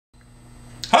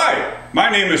Hi, my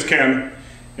name is Ken,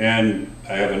 and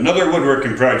I have another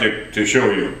woodworking project to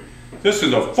show you. This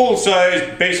is a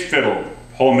full-size bass fiddle,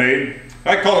 homemade.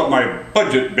 I call it my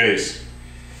budget bass.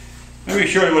 Let me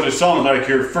show you what it sounds like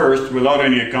here first, without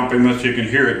any accompaniment so you can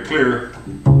hear it clear.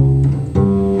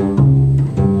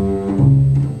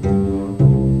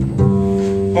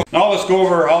 Now let's go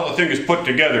over how the thing is put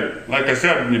together. Like I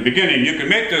said in the beginning, you can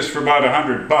make this for about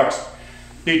 $100.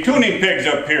 The tuning pegs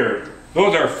up here,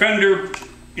 those are Fender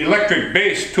electric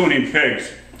bass tuning pegs.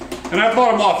 And I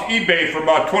bought them off eBay for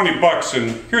about 20 bucks,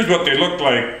 and here's what they look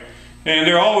like. And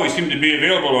they always seem to be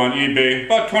available on eBay,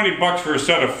 about 20 bucks for a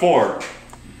set of 4.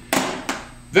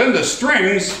 Then the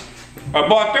strings, I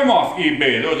bought them off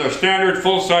eBay. Those are standard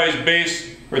full-size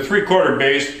bass or 3/4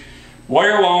 bass,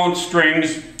 wire wound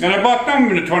strings, and I bought them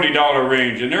in the $20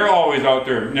 range, and they're always out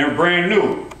there, and they're brand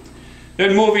new.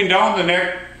 Then moving down the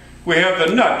neck, we have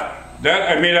the nut.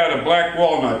 That I made out of black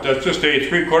walnut. That's just a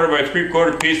 3/4 by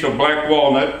 3/4 piece of black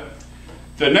walnut.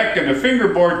 The neck and the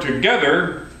fingerboard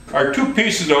together are 2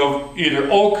 pieces of either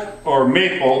oak or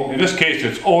maple. In this case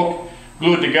it's oak,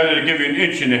 glued together to give you 1.5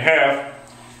 inches.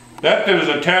 That then is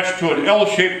attached to an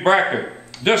L-shaped bracket.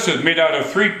 This is made out of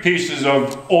 3 pieces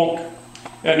of oak,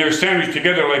 and they're sandwiched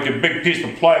together like a big piece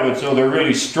of plywood, so they're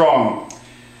really strong.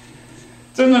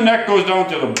 Then the neck goes down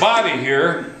to the body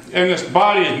here, and this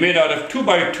body is made out of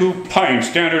 2x2 pine,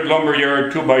 standard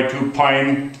lumberyard 2x2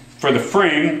 pine for the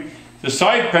frame. The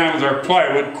side panels are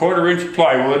plywood, 1/4 inch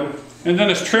plywood, and then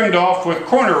it's trimmed off with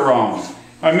corner rounds.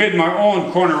 I made my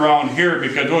own corner round here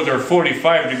because those are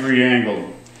 45-degree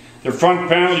angle. The front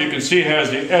panel, you can see, has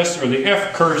the S or the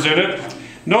F curves in it.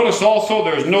 Notice also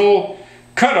there's no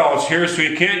cutouts here, so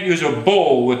you can't use a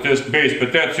bowl with this bass,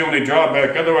 but that's the only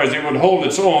drawback. Otherwise it would hold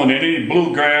its own in any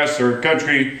bluegrass or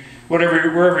country,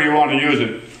 wherever you want to use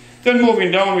it. Then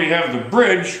moving down, we have the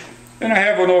bridge, and I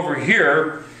have one over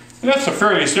here. And that's a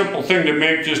fairly simple thing to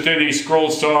make, just any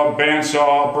scroll saw, bandsaw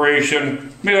operation,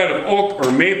 made out of oak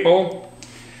or maple.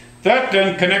 That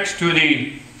then connects to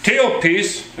the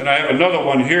tailpiece, and I have another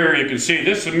one here. You can see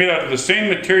this is made out of the same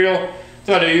material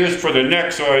that I used for the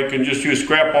neck, so I can just use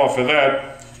scrap off of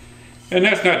that. And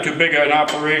that's not too big an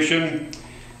operation.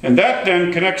 And that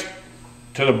then connects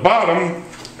to the bottom,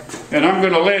 and I'm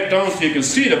going to lay it down so you can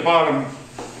see the bottom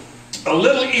a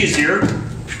little easier.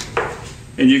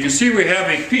 And you can see we have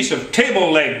a piece of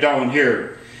table leg down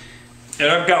here. And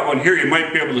I've got one here, you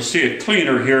might be able to see it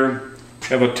cleaner here.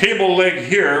 I have a table leg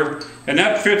here, and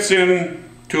that fits in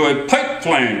to a pipe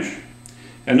flange.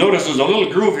 And notice there's a little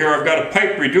groove here. I've got a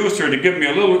pipe reducer to give me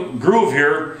a little groove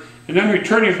here. And then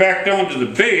returning back down to the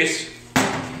base,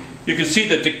 you can see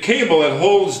that the cable that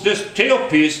holds this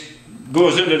tailpiece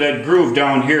goes into that groove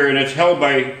down here, and it's held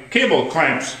by cable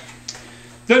clamps.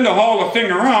 Then to haul the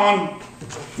thing around,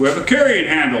 we have a carrying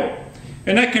handle,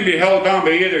 and that can be held down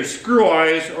by either screw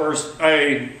eyes, or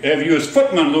I have used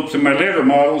footman loops in my later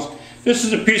models. This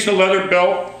is a piece of leather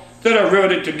belt that I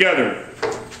riveted together.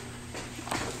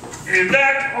 And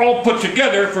that all put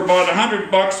together for about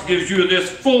 $100 gives you this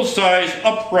full-size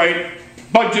upright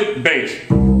budget bass.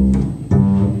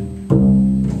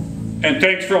 And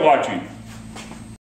thanks for watching.